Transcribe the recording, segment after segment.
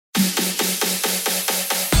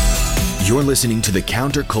You're listening to the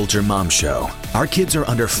Counterculture Mom Show. Our kids are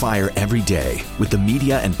under fire every day, with the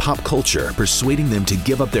media and pop culture persuading them to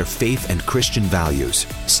give up their faith and Christian values.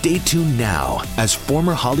 Stay tuned now as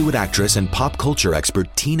former Hollywood actress and pop culture expert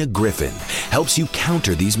Tina Griffin helps you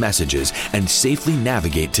counter these messages and safely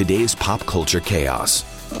navigate today's pop culture chaos.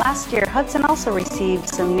 Last year, Hudson also received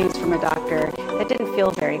some news from a doctor that didn't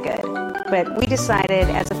feel very good. But we decided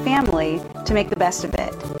as a family to make the best of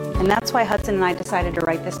it. And that's why Hudson and I decided to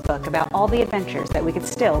write this book about all the adventures that we could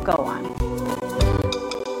still go on.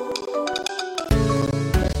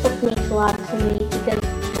 This book means a lot to me because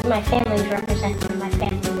my family is represented and my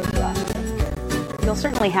family is blessed. You'll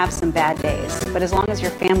certainly have some bad days, but as long as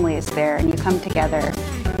your family is there and you come together,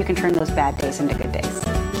 you can turn those bad days into good days.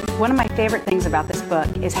 One of my favorite things about this book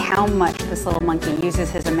is how much this little monkey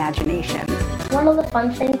uses his imagination. One of the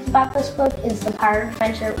fun things about this book is the pirate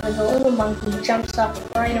adventure where the little monkey jumps up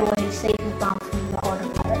right away to save his mom from the horde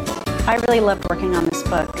of pirates. I really loved working on this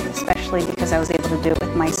book, especially because I was able to do it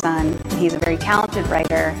with my son. He's a very talented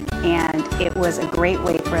writer, and it was a great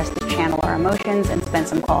way for us to channel our emotions and spend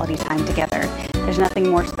some quality time together. There's nothing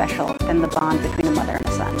more special than the bond between a mother and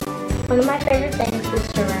a son. One of my favorite things is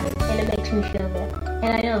to write, and it makes me feel good.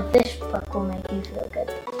 And I know this book will make you feel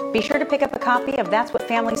good. Be sure to pick up a copy of That's What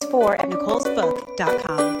Family's For at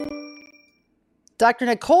Nicole'sBook.com. Dr.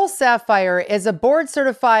 Nicole Saphier is a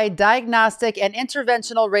board-certified diagnostic and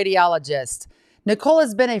interventional radiologist. Nicole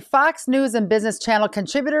has been a Fox News and Business Channel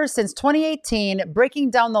contributor since 2018, breaking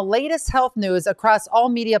down the latest health news across all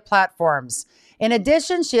media platforms. In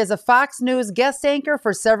addition, she is a Fox News guest anchor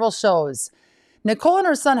for several shows. Nicole and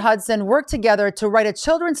her son Hudson worked together to write a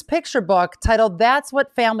children's picture book titled That's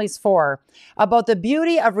What Family's For, about the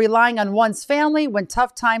beauty of relying on one's family when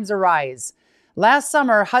tough times arise. Last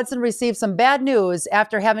summer, Hudson received some bad news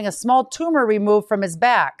after having a small tumor removed from his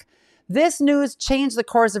back. This news changed the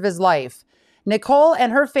course of his life. Nicole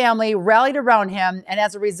and her family rallied around him, and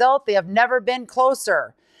as a result, they have never been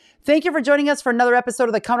closer. Thank you for joining us for another episode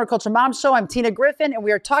of the Counterculture Mom Show. I'm Tina Griffin, and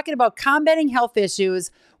we are talking about combating health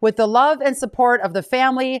issues with the love and support of the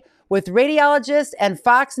family with radiologist and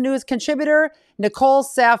Fox News contributor, Nicole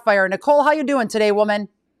Saphier. Nicole, how you doing today, woman?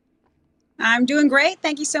 I'm doing great.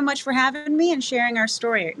 Thank you so much for having me and sharing our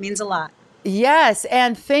story. It means a lot. Yes,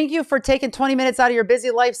 and thank you for taking 20 minutes out of your busy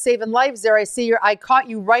life, saving lives there. I caught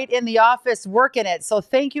you right in the office working it. So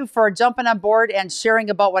thank you for jumping on board and sharing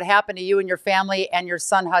about what happened to you and your family and your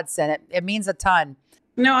son, Hudson. It means a ton.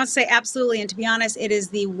 No, I'll say absolutely. And to be honest, it is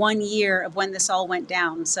the 1 year of when this all went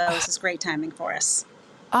down. So this is great timing for us.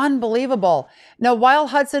 Unbelievable. Now, while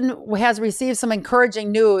Hudson has received some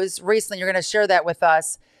encouraging news recently, you're going to share that with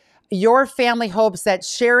us. Your family hopes that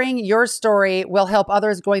sharing your story will help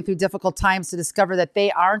others going through difficult times to discover that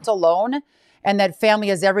they aren't alone and that family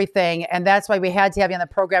is everything. And that's why we had to have you on the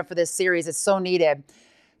program for this series. It's so needed.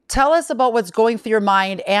 Tell us about what's going through your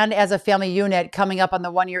mind and as a family unit coming up on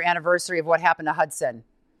the 1 year anniversary of what happened to Hudson.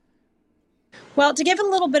 Well, to give a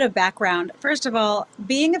little bit of background, first of all,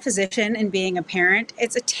 being a physician and being a parent,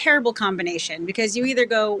 it's a terrible combination because you either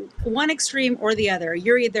go one extreme or the other.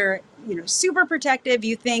 You're either, super protective,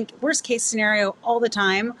 you think worst case scenario all the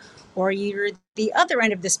time, or you're the other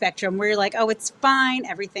end of the spectrum where you're like, oh, it's fine,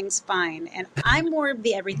 everything's fine. And I'm more of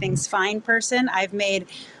the everything's fine person. I've made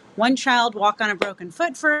one child walk on a broken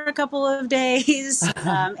foot for a couple of days.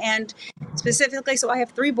 And specifically, so I have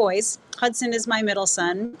 3 boys. Hudson is my middle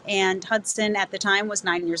son. And Hudson at the time was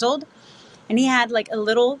 9 years old. And he had like a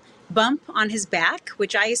little bump on his back,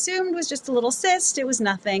 which I assumed was just a little cyst. It was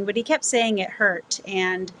nothing, but he kept saying it hurt.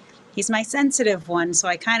 And he's my sensitive one. So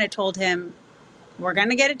I kind of told him, we're going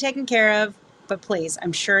to get it taken care of. But please,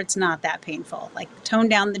 I'm sure it's not that painful. Like, tone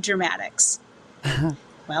down the dramatics.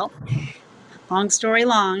 Well, long story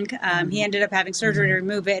long, he ended up having surgery to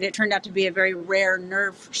remove it. It turned out to be a very rare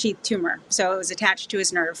nerve sheath tumor. So it was attached to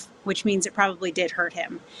his nerve, which means it probably did hurt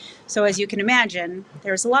him. So as you can imagine,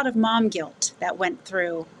 there was a lot of mom guilt that went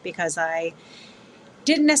through because I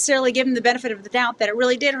didn't necessarily give him the benefit of the doubt that it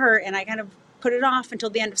really did hurt. And I kind of put it off until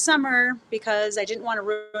the end of summer because I didn't want to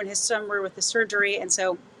ruin his summer with the surgery. And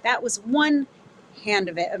so that was one hand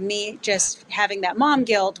of it, of me just having that mom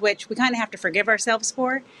guilt, which we kind of have to forgive ourselves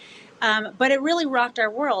for. But it really rocked our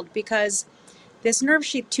world because this nerve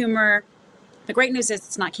sheath tumor, the great news is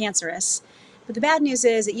it's not cancerous. But the bad news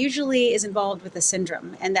is it usually is involved with a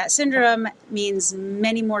syndrome. And that syndrome means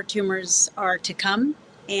many more tumors are to come.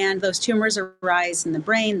 And those tumors arise in the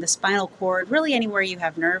brain, the spinal cord, really anywhere you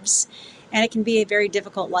have nerves. And it can be a very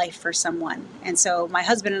difficult life for someone. And so my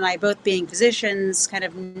husband and I, both being physicians, kind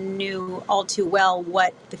of knew all too well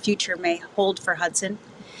what the future may hold for Hudson.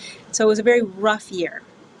 So it was a very rough year.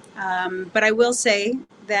 But I will say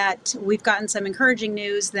that we've gotten some encouraging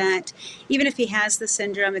news that even if he has the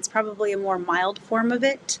syndrome, it's probably a more mild form of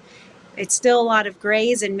it. It's still a lot of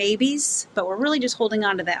grays and maybes, but we're really just holding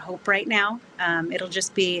on to that hope right now. It'll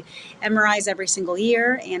just be MRIs every single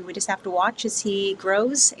year, and we just have to watch as he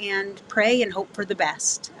grows and pray and hope for the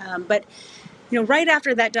best. But right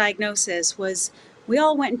after that diagnosis we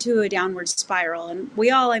all went into a downward spiral, and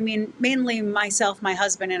mainly myself, my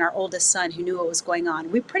husband, and our oldest son who knew what was going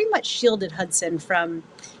on. We pretty much shielded Hudson from,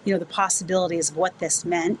 the possibilities of what this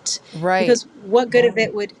meant. Right. Because what good of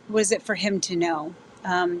it was it for him to know?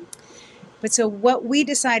 But so what we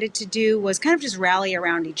decided to do was kind of just rally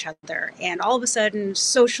around each other. And all of a sudden,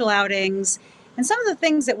 social outings and some of the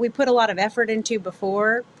things that we put a lot of effort into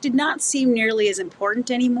before did not seem nearly as important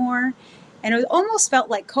anymore. And it almost felt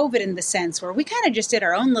like COVID in the sense where we kind of just did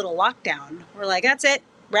our own little lockdown. We're like, that's it,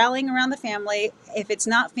 rallying around the family. If it's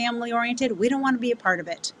not family oriented, we don't want to be a part of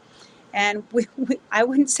it. And I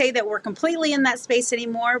wouldn't say that we're completely in that space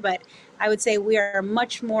anymore, but I would say we are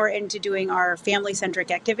much more into doing our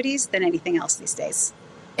family-centric activities than anything else these days.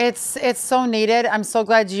 It's so needed. I'm so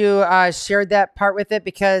glad you shared that part with it,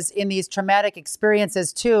 because in these traumatic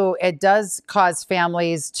experiences too, it does cause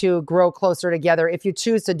families to grow closer together if you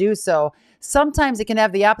choose to do so. Sometimes it can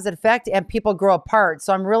have the opposite effect and people grow apart.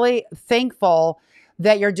 So I'm really thankful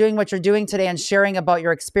that you're doing what you're doing today and sharing about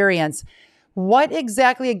your experience. What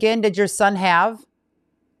exactly, again, did your son have?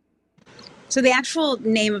 So the actual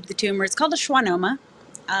name of the tumor is called a schwannoma.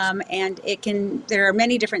 And there are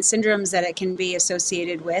many different syndromes that it can be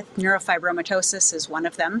associated with. Neurofibromatosis is one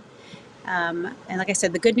of them. And like I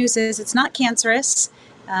said, the good news is it's not cancerous,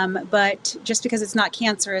 but just because it's not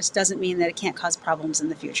cancerous doesn't mean that it can't cause problems in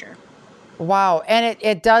the future. Wow. And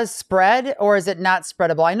it does spread, or is it not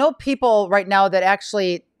spreadable? I know people right now that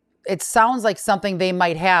actually, it sounds like something they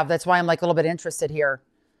might have. That's why I'm like a little bit interested here.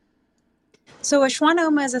 So a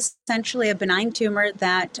schwannoma is essentially a benign tumor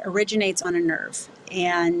that originates on a nerve.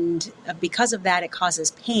 And because of that, it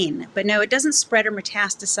causes pain. But no, it doesn't spread or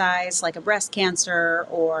metastasize like a breast cancer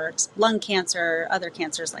or lung cancer, other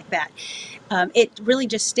cancers like that. It really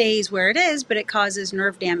just stays where it is, but it causes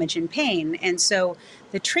nerve damage and pain. And so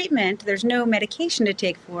the treatment, there's no medication to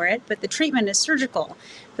take for it, but the treatment is surgical.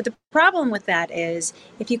 But the problem with that is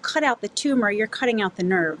if you cut out the tumor, you're cutting out the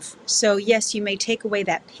nerve. So yes, you may take away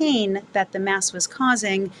that pain that the mass was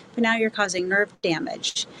causing, but now you're causing nerve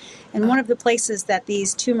damage. And one of the places that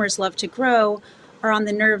these tumors love to grow are on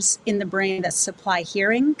the nerves in the brain that supply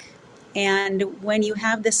hearing. And when you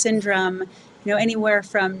have the syndrome, anywhere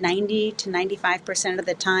from 90 to 95% of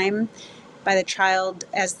the time, as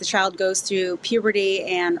the child goes through puberty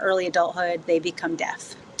and early adulthood, they become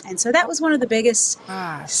deaf. And so that was one of the biggest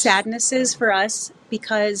sadnesses for us,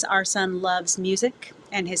 because our son loves music,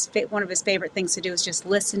 and one of his favorite things to do is just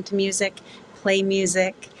listen to music, play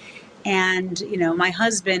music. And, my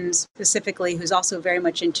husband specifically, who's also very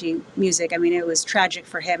much into music, it was tragic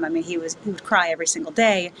for him. He would cry every single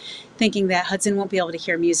day thinking that Hudson won't be able to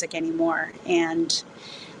hear music anymore. And,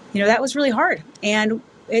 that was really hard. And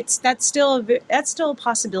that's still a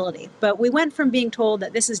possibility. But we went from being told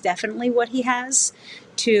that this is definitely what he has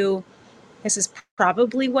to this is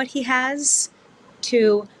probably what he has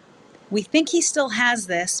to we think he still has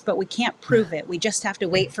this, but we can't prove it. We just have to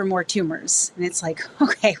wait for more tumors. And it's like,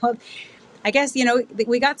 okay, well, I guess,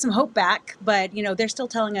 we got some hope back, but, they're still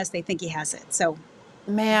telling us they think he has it. So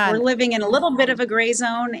man, we're living in a little bit of a gray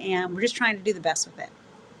zone, and we're just trying to do the best with it.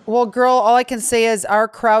 Well, girl, all I can say is our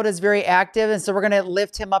crowd is very active. And so we're going to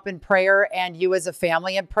lift him up in prayer, and you as a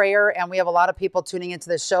family in prayer. And we have a lot of people tuning into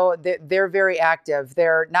the show. They're very active.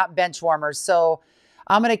 They're not bench warmers. So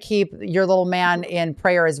I'm going to keep your little man in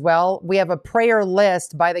prayer as well. We have a prayer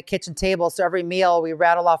list by the kitchen table. So every meal we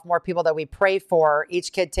rattle off more people that we pray for.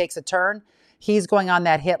 Each kid takes a turn. He's going on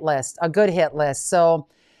that hit list, a good hit list. So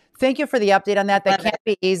thank you for the update on that. That can't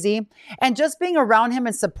be easy. And just being around him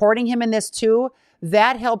and supporting him in this too,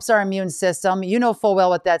 that helps our immune system. You know full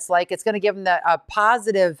well what that's like. It's going to give him a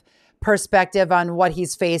positive perspective on what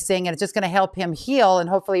he's facing, and it's just going to help him heal and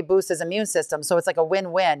hopefully boost his immune system. So it's like a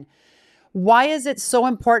win-win. Why is it so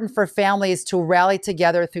important for families to rally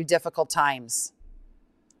together through difficult times?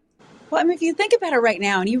 Well, if you think about it right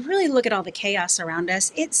now and you really look at all the chaos around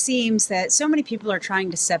us, it seems that so many people are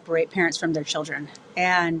trying to separate parents from their children.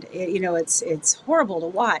 And, it's horrible to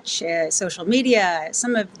watch. Social media,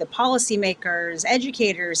 some of the policymakers,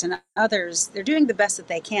 educators, and others, they're doing the best that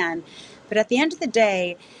they can. But at the end of the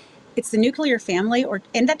day, it's the nuclear family,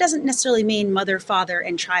 and that doesn't necessarily mean mother, father,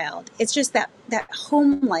 and child. It's just that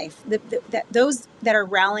home life, that those that are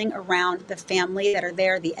rallying around the family, that are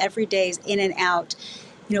there, the everydays in and out.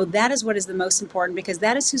 that is what is the most important, because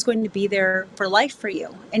that is who's going to be there for life for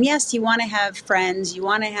you. And yes, you want to have friends, you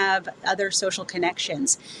want to have other social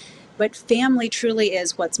connections, but family truly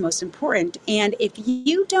is what's most important. And if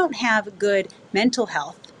you don't have good mental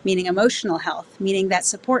health, meaning emotional health, meaning that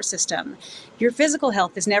support system, your physical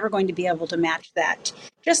health is never going to be able to match that.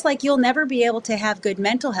 Just like you'll never be able to have good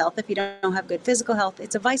mental health if you don't have good physical health.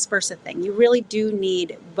 It's a vice versa thing. You really do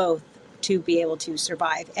need both to be able to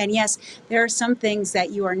survive. And yes, there are some things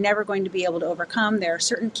that you are never going to be able to overcome. There are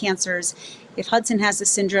certain cancers. If Hudson has the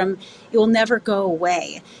syndrome, it will never go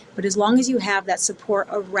away. But as long as you have that support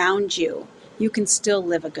around you, you can still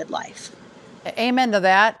live a good life. Amen to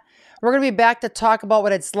that. We're going to be back to talk about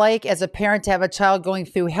what it's like as a parent to have a child going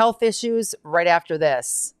through health issues right after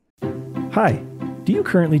this. Hi, do you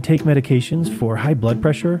currently take medications for high blood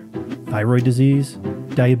pressure, thyroid disease,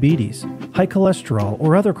 diabetes, high cholesterol,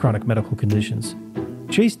 or other chronic medical conditions?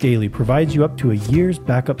 Chase Daily provides you up to a year's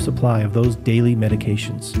backup supply of those daily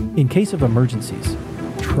medications in case of emergencies,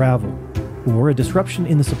 travel, or a disruption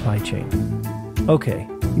in the supply chain. Okay,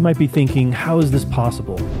 you might be thinking, how is this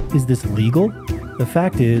possible? Is this legal? The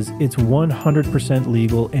fact is, it's 100%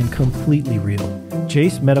 legal and completely real.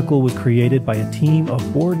 Jace Medical was created by a team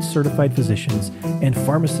of board-certified physicians and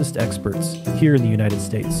pharmacist experts here in the United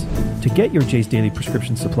States. To get your Jace Daily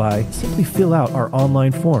prescription supply, simply fill out our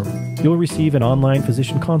online form. You'll receive an online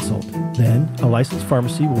physician consult. Then, a licensed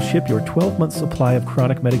pharmacy will ship your 12-month supply of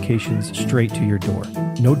chronic medications straight to your door.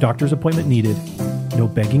 No doctor's appointment needed, no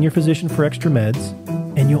begging your physician for extra meds,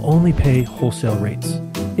 and you'll only pay wholesale rates.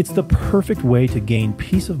 It's the perfect way to gain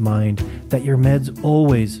peace of mind that your meds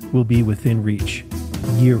always will be within reach,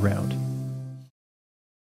 year-round.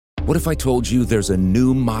 What if I told you there's a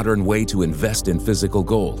new modern way to invest in physical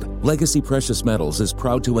gold? Legacy Precious Metals is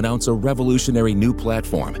proud to announce a revolutionary new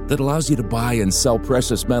platform that allows you to buy and sell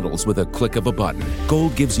precious metals with a click of a button.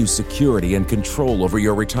 Gold gives you security and control over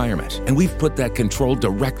your retirement, and we've put that control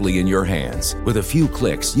directly in your hands. With a few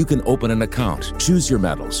clicks, you can open an account, choose your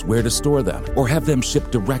metals, where to store them, or have them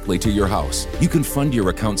shipped directly to your house. You can fund your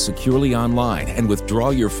account securely online and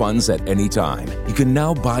withdraw your funds at any time. You can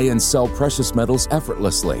now buy and sell precious metals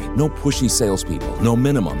effortlessly. No pushy salespeople, no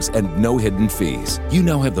minimums, and no hidden fees. You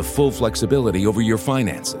now have the full flexibility over your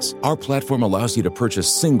finances. Our platform allows you to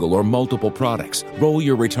purchase single or multiple products, roll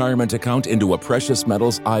your retirement account into a precious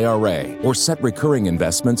metals IRA, or set recurring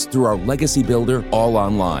investments through our Legacy Builder all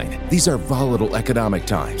online. These are volatile economic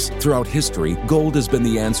times. Throughout history, gold has been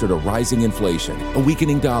the answer to rising inflation, a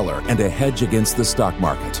weakening dollar, and a hedge against the stock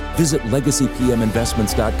market. Visit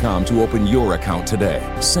LegacyPMInvestments.com to open your account today.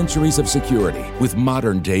 Centuries of security with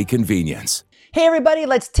modern-day convenience. Hey everybody,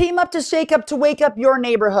 let's team up to shake up to wake up your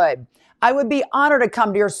neighborhood. I would be honored to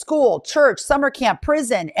come to your school, church, summer camp,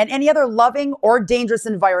 prison, and any other loving or dangerous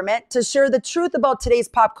environment to share the truth about today's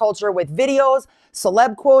pop culture with videos,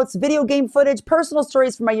 celeb quotes, video game footage, personal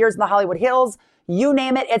stories from my years in the Hollywood Hills. You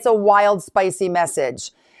name it, it's a wild, spicy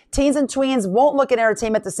message. Teens and tweens won't look at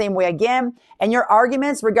entertainment the same way again, and your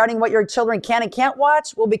arguments regarding what your children can and can't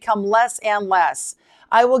watch will become less and less.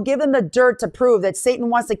 I will give them the dirt to prove that Satan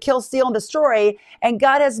wants to kill, steal, and destroy, and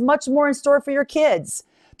God has much more in store for your kids.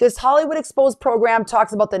 This Hollywood Exposed program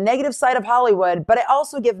talks about the negative side of Hollywood, but I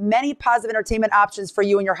also give many positive entertainment options for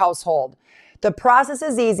you and your household. The process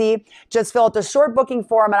is easy. Just fill out the short booking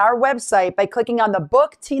form on our website by clicking on the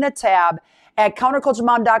Book Tina tab at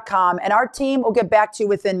counterculturemom.com, and our team will get back to you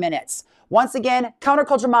within minutes. Once again,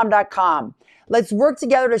 counterculturemom.com. Let's work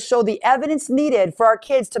together to show the evidence needed for our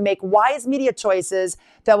kids to make wise media choices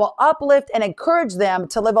that will uplift and encourage them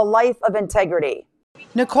to live a life of integrity.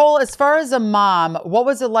 Nicole, as far as a mom, what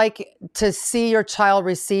was it like to see your child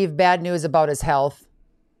receive bad news about his health?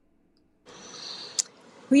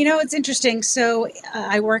 Well, it's interesting. So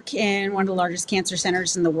I work in one of the largest cancer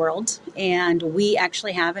centers in the world, and we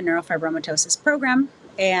actually have a neurofibromatosis program.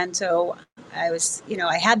 And so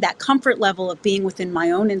I had that comfort level of being within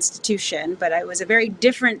my own institution, but it was a very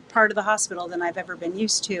different part of the hospital than I've ever been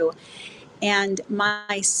used to. And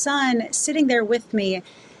my son sitting there with me,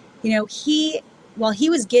 while he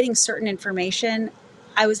was getting certain information,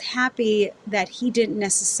 I was happy that he didn't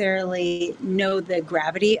necessarily know the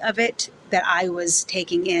gravity of it that I was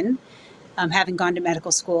taking in. Having gone to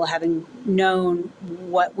medical school, having known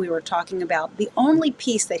what we were talking about, the only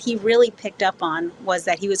piece that he really picked up on was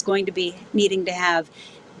that he was going to be needing to have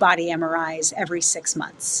body MRIs every 6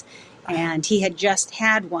 months. And he had just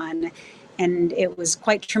had one, and it was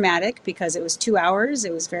quite traumatic because it was 2 hours.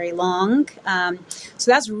 It was very long. So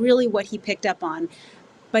that's really what he picked up on.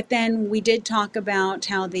 But then we did talk about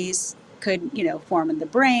how these could, form in the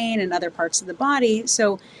brain and other parts of the body.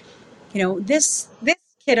 So, this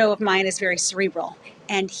kiddo of mine is very cerebral,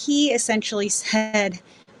 And he essentially said,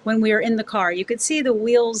 when we were in the car, you could see the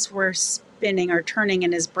wheels were spinning or turning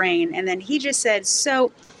in his brain. And then he just said,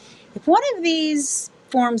 so if one of these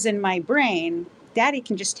forms in my brain, Daddy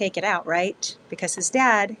can just take it out, right? Because his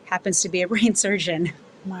dad happens to be a brain surgeon.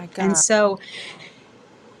 My God. And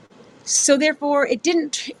so therefore it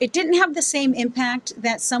didn't have the same impact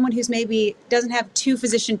that someone who's maybe doesn't have two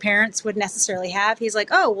physician parents would necessarily have. He's like,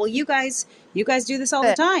 oh, well, you guys do this all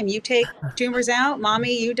the time. You take tumors out,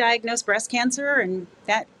 mommy, you diagnose breast cancer, and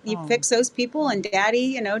that you fix those people, and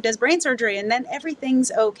Daddy, does brain surgery, and then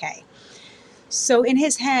everything's okay. So in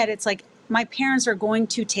his head, it's like, my parents are going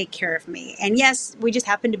to take care of me. And yes, we just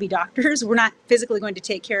happen to be doctors. We're not physically going to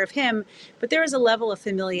take care of him, but there is a level of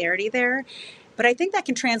familiarity there. But I think that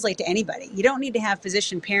can translate to anybody. You don't need to have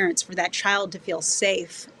physician parents for that child to feel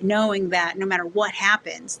safe, knowing that no matter what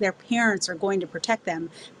happens, their parents are going to protect them.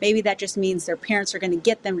 Maybe that just means their parents are going to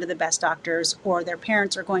get them to the best doctors, or their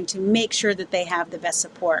parents are going to make sure that they have the best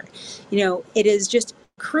support. It is just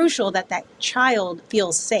crucial that that child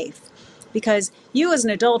feels safe, because you as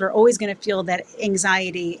an adult are always going to feel that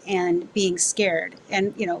anxiety and being scared.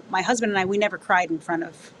 And, my husband and I, we never cried in front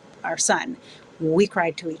of our son. We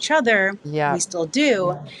cried to each other. Yeah. We still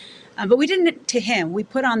do. Yeah. But we didn't to him. We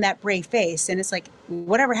put on that brave face. And it's like,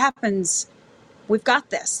 whatever happens, we've got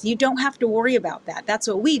this. You don't have to worry about that. That's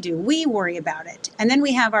what we do. We worry about it. And then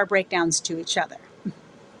we have our breakdowns to each other.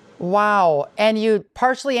 Wow. And you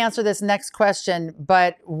partially answered this next question,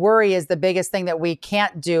 but worry is the biggest thing that we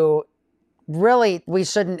can't do. Really, we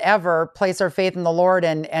shouldn't ever place our faith in the Lord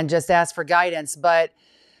and just ask for guidance, but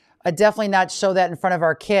definitely not show that in front of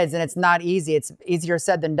our kids. And it's not easy. It's easier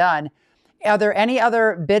said than done. Are there any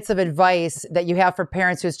other bits of advice that you have for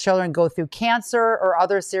parents whose children go through cancer or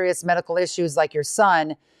other serious medical issues like your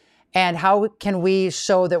son? And how can we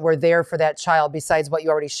show that we're there for that child besides what you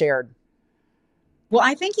already shared? Well,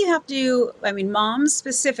 I think you have to, moms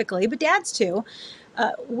specifically, but dads too.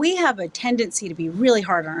 We have a tendency to be really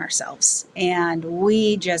hard on ourselves, and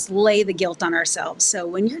we just lay the guilt on ourselves. So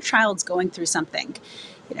when your child's going through something,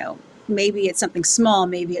 maybe it's something small,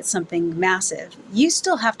 maybe it's something massive, you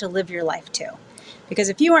still have to live your life too. Because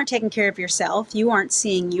if you aren't taking care of yourself, you aren't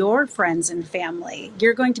seeing your friends and family,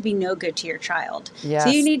 you're going to be no good to your child. Yes. So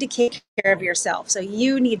you need to take care of yourself. So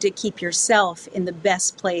you need to keep yourself in the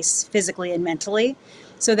best place physically and mentally,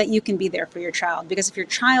 so that you can be there for your child. Because if your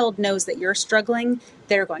child knows that you're struggling,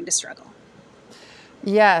 they're going to struggle.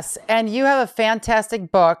 Yes. And you have a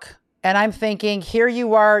fantastic book. And I'm thinking, here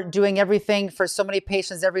you are doing everything for so many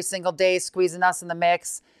patients every single day, squeezing us in the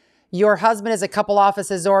mix. Your husband is a couple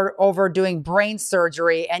offices over doing brain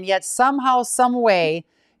surgery. And yet somehow, some way,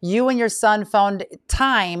 you and your son found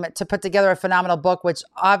time to put together a phenomenal book, which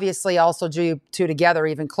obviously also drew you two together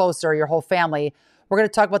even closer, your whole family. We're going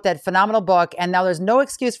to talk about that phenomenal book. And now there's no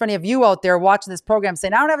excuse for any of you out there watching this program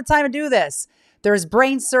saying, I don't have time to do this. There's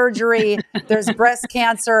brain surgery, there's breast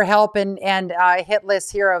cancer help, and a hit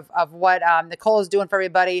list here of what Nicole is doing for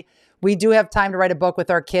everybody. We do have time to write a book with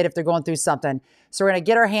our kid if they're going through something. So we're going to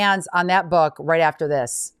get our hands on that book right after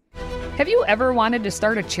this. Have you ever wanted to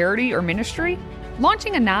start a charity or ministry?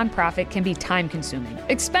 Launching a nonprofit can be time-consuming,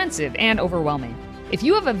 expensive, and overwhelming. If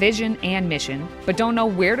you have a vision and mission, but don't know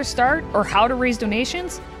where to start or how to raise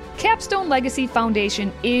donations, Capstone Legacy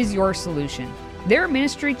Foundation is your solution. Their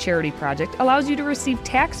ministry charity project allows you to receive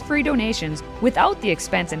tax-free donations without the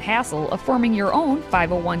expense and hassle of forming your own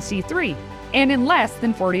 501c3, and in less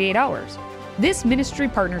than 48 hours. This ministry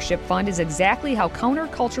partnership fund is exactly how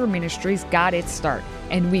Counterculture Ministries got its start,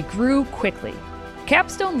 and we grew quickly.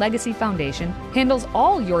 Capstone Legacy Foundation handles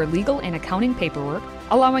all your legal and accounting paperwork,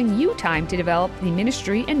 allowing you time to develop the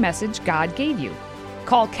ministry and message God gave you.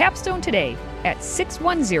 Call Capstone today at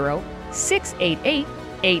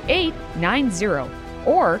 610-688-8890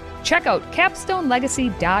 or check out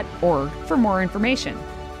capstonelegacy.org for more information.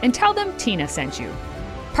 And tell them Tina sent you.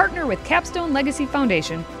 Partner with Capstone Legacy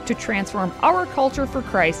Foundation to transform our culture for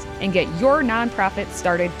Christ and get your nonprofit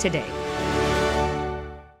started today.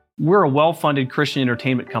 We're a well-funded Christian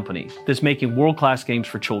entertainment company that's making world-class games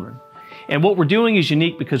for children. And what we're doing is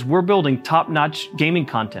unique because we're building top-notch gaming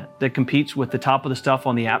content that competes with the top of the stuff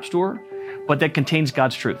on the App Store, but that contains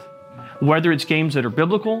God's truth. Whether it's games that are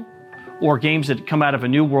biblical or games that come out of a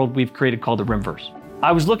new world we've created called the Rimverse.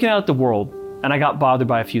 I was looking out at the world and I got bothered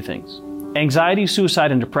by a few things. Anxiety,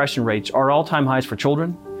 suicide, and depression rates are all-time highs for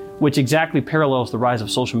children, which exactly parallels the rise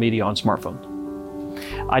of social media on smartphones.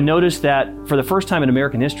 I noticed that for the first time in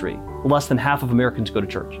American history, less than half of Americans go to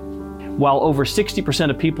church. While over 60%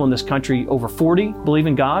 of people in this country over 40 believe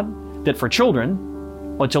in God, that for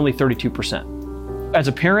children, well, it's only 32%. As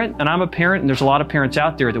a parent, and I'm a parent, and there's a lot of parents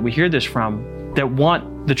out there that we hear this from, that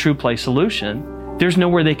want the True Play solution, there's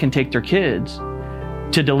nowhere they can take their kids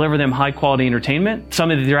to deliver them high quality entertainment,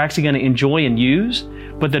 something that they're actually going to enjoy and use,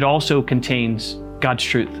 but that also contains God's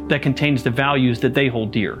truth, that contains the values that they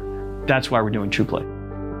hold dear. That's why we're doing True Play.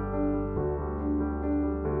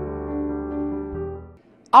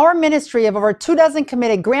 Our ministry of over 24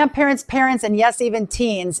 committed grandparents, parents, and yes, even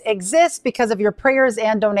teens exists because of your prayers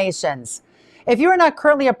and donations. If you are not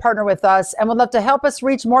currently a partner with us and would love to help us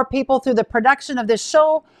reach more people through the production of this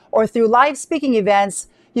show or through live speaking events,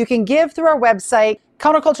 you can give through our website,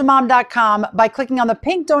 counterculturemom.com, by clicking on the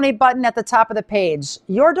pink donate button at the top of the page.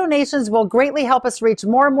 Your donations will greatly help us reach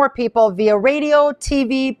more and more people via radio,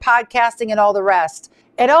 TV, podcasting, and all the rest.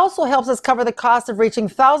 It also helps us cover the cost of reaching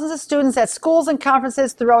thousands of students at schools and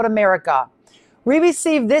conferences throughout America. We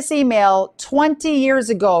received this email 20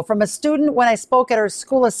 years ago from a student when I spoke at her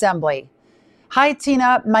school assembly. Hi,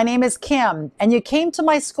 Tina. My name is Kim, and you came to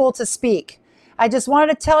my school to speak. I just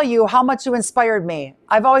wanted to tell you how much you inspired me.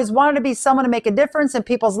 I've always wanted to be someone to make a difference in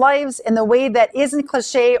people's lives in the way that isn't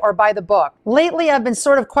cliche or by the book. Lately, I've been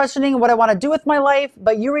sort of questioning what I want to do with my life,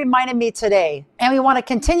 but you reminded me today. And we want to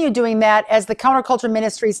continue doing that as the Counterculture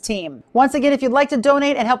Ministries team. Once again, if you'd like to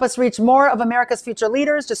donate and help us reach more of America's future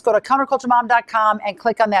leaders, just go to counterculturemom.com and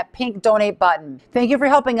click on that pink donate button. Thank you for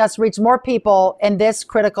helping us reach more people in this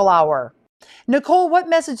critical hour. Nicole, what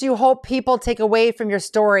message do you hope people take away from your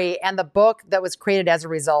story and the book that was created as a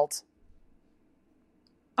result?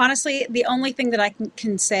 Honestly, the only thing that I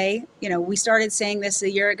can say, we started saying this a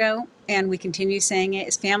year ago and we continue saying it,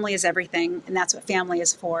 is family is everything. And that's what family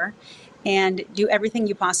is for. And do everything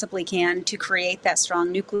you possibly can to create that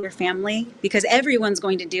strong nuclear family, because everyone's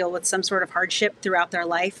going to deal with some sort of hardship throughout their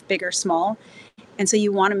life, big or small. And so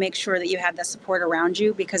you want to make sure that you have that support around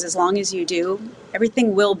you, because as long as you do,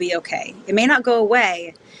 everything will be okay. It may not go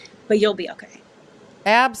away, but you'll be okay.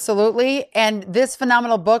 Absolutely. And this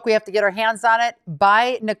phenomenal book, we have to get our hands on it,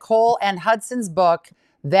 by Nicole and Hudson's book,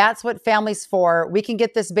 That's What Family's For. We can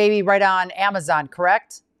get this baby right on Amazon,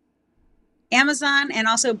 correct? Amazon and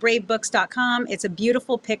also bravebooks.com. It's a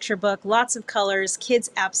beautiful picture book, lots of colors.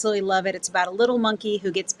 Kids absolutely love it. It's about a little monkey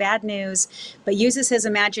who gets bad news, but uses his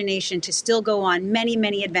imagination to still go on many,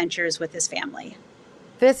 many adventures with his family.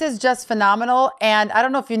 This is just phenomenal. And I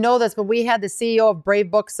don't know if you know this, but we had the CEO of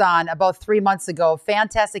Brave Books on about 3 months ago.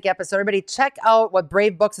 Fantastic episode. Everybody check out what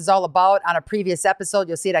Brave Books is all about on a previous episode.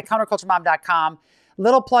 You'll see it at counterculturemom.com.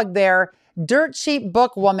 Little plug there. Dirt cheap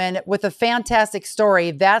book woman with a fantastic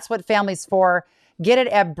story. That's what family's for. Get it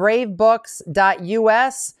at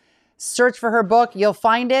bravebooks.us. Search for her book. You'll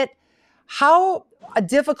find it. How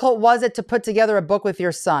difficult was it to put together a book with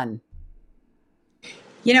your son?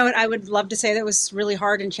 You know what? I would love to say that was really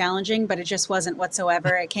hard and challenging, but it just wasn't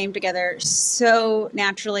whatsoever. It came together so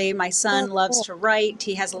naturally. My son loves to write.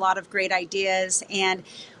 He has a lot of great ideas. And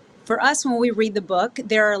for us, when we read the book,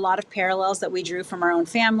 there are a lot of parallels that we drew from our own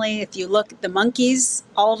family. If you look at the monkeys,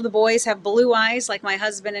 all of the boys have blue eyes like my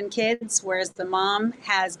husband and kids, whereas the mom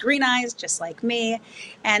has green eyes just like me.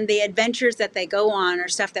 And the adventures that they go on are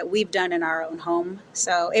stuff that we've done in our own home.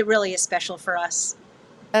 So it really is special for us.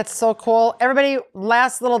 That's so cool. Everybody,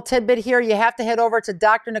 last little tidbit here. You have to head over to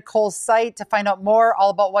Dr. Nicole's site to find out more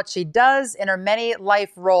all about what she does in her many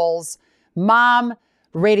life roles. Mom,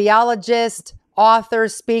 radiologist, author,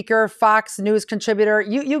 speaker, Fox News contributor.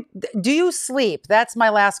 Do you sleep? That's my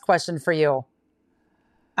last question for you.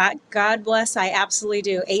 God bless. I absolutely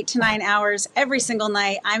do. 8 to 9 hours every single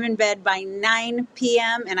night. I'm in bed by 9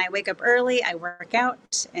 p.m. and I wake up early. I work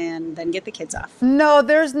out and then get the kids off. No,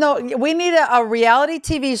 we need a reality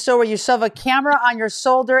TV show where you shove a camera on your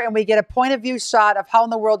shoulder and we get a point of view shot of how in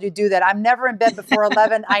the world you do that. I'm never in bed before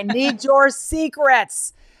 11. I need your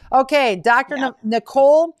secrets. Okay, Dr.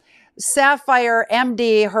 Nicole Saphier,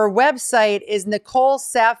 MD. Her website is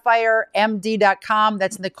NicoleSaphierMD.com.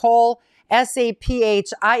 That's Nicole,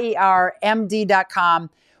 SAPHIERMD.com.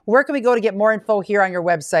 Where can we go to get more info here on your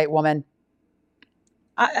website, woman?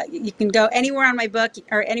 You can go anywhere on my book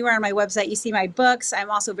or anywhere on my website. You see my books. I'm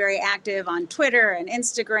also very active on Twitter and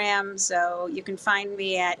Instagram. So you can find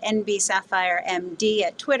me at NBSaphierMD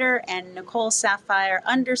at Twitter and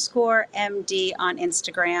NicoleSaphier_MD on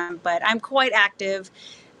Instagram. But I'm quite active.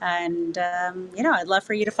 And, I'd love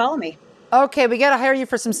for you to follow me. Okay, we got to hire you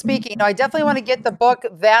for some speaking. I definitely want to get the book,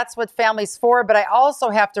 That's What Family's For, but I also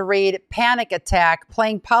have to read Panic Attack,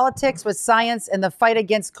 Playing Politics with Science in the Fight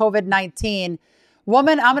Against COVID-19.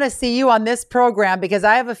 Woman, I'm going to see you on this program because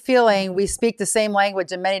I have a feeling we speak the same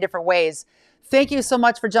language in many different ways. Thank you so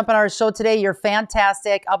much for jumping on our show today. You're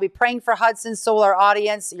fantastic. I'll be praying for Hudson, Solar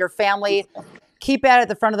audience, your family. Keep at it at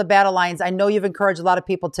the front of the battle lines. I know you've encouraged a lot of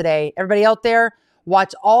people today. Everybody out there,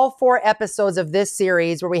 Watch all 4 episodes of this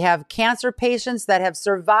series where we have cancer patients that have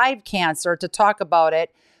survived cancer to talk about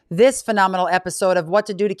it, this phenomenal episode of what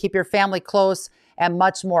to do to keep your family close, and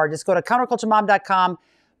much more. Just go to counterculturemom.com,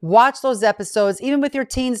 watch those episodes, even with your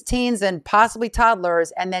teens, and possibly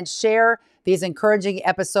toddlers, and then share these encouraging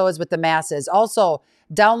episodes with the masses. Also,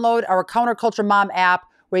 download our Counterculture Mom app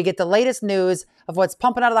where you get the latest news of what's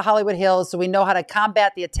pumping out of the Hollywood Hills so we know how to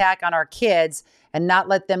combat the attack on our kids and not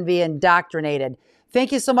let them be indoctrinated.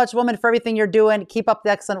 Thank you so much, woman, for everything you're doing. Keep up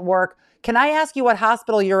the excellent work. Can I ask you what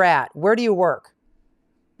hospital you're at? Where do you work?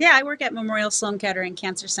 Yeah, I work at Memorial Sloan Kettering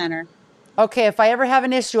Cancer Center. Okay, if I ever have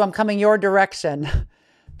an issue, I'm coming your direction.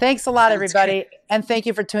 Thanks a lot, Sounds everybody. great. And thank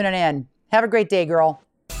you for tuning in. Have a great day, girl.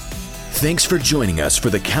 Thanks for joining us for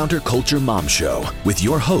the Counterculture Mom Show with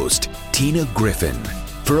your host, Tina Griffin.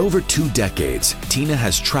 For over 2 decades, Tina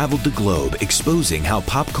has traveled the globe exposing how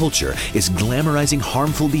pop culture is glamorizing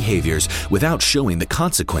harmful behaviors without showing the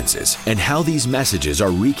consequences, and how these messages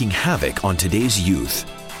are wreaking havoc on today's youth.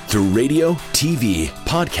 Through radio, TV,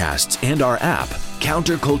 podcasts, and our app,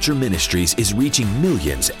 Counterculture Ministries is reaching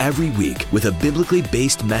millions every week with a biblically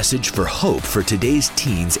based message for hope for today's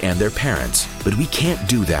teens and their parents. But we can't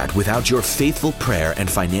do that without your faithful prayer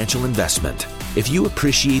and financial investment. If you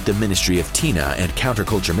appreciate the ministry of Tina and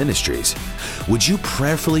Counterculture Ministries, would you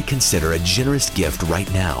prayerfully consider a generous gift right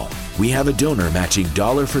now? We have a donor matching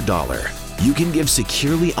dollar for dollar. You can give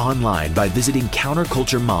securely online by visiting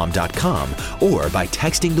counterculturemom.com or by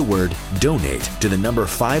texting the word donate to the number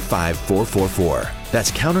 55444. That's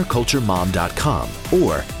counterculturemom.com,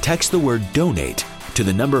 or text the word donate to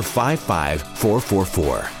the number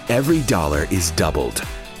 55444. Every dollar is doubled.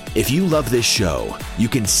 If you love this show, you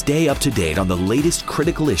can stay up to date on the latest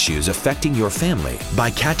critical issues affecting your family by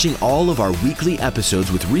catching all of our weekly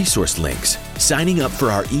episodes with resource links, signing up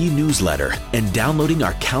for our e-newsletter, and downloading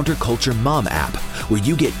our Counterculture Mom app, where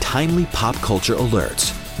you get timely pop culture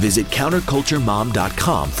alerts. Visit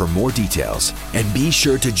counterculturemom.com for more details. And be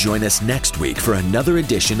sure to join us next week for another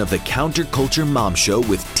edition of the Counterculture Mom Show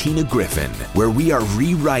with Tina Griffin, where we are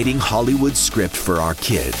rewriting Hollywood's script for our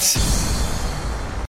kids.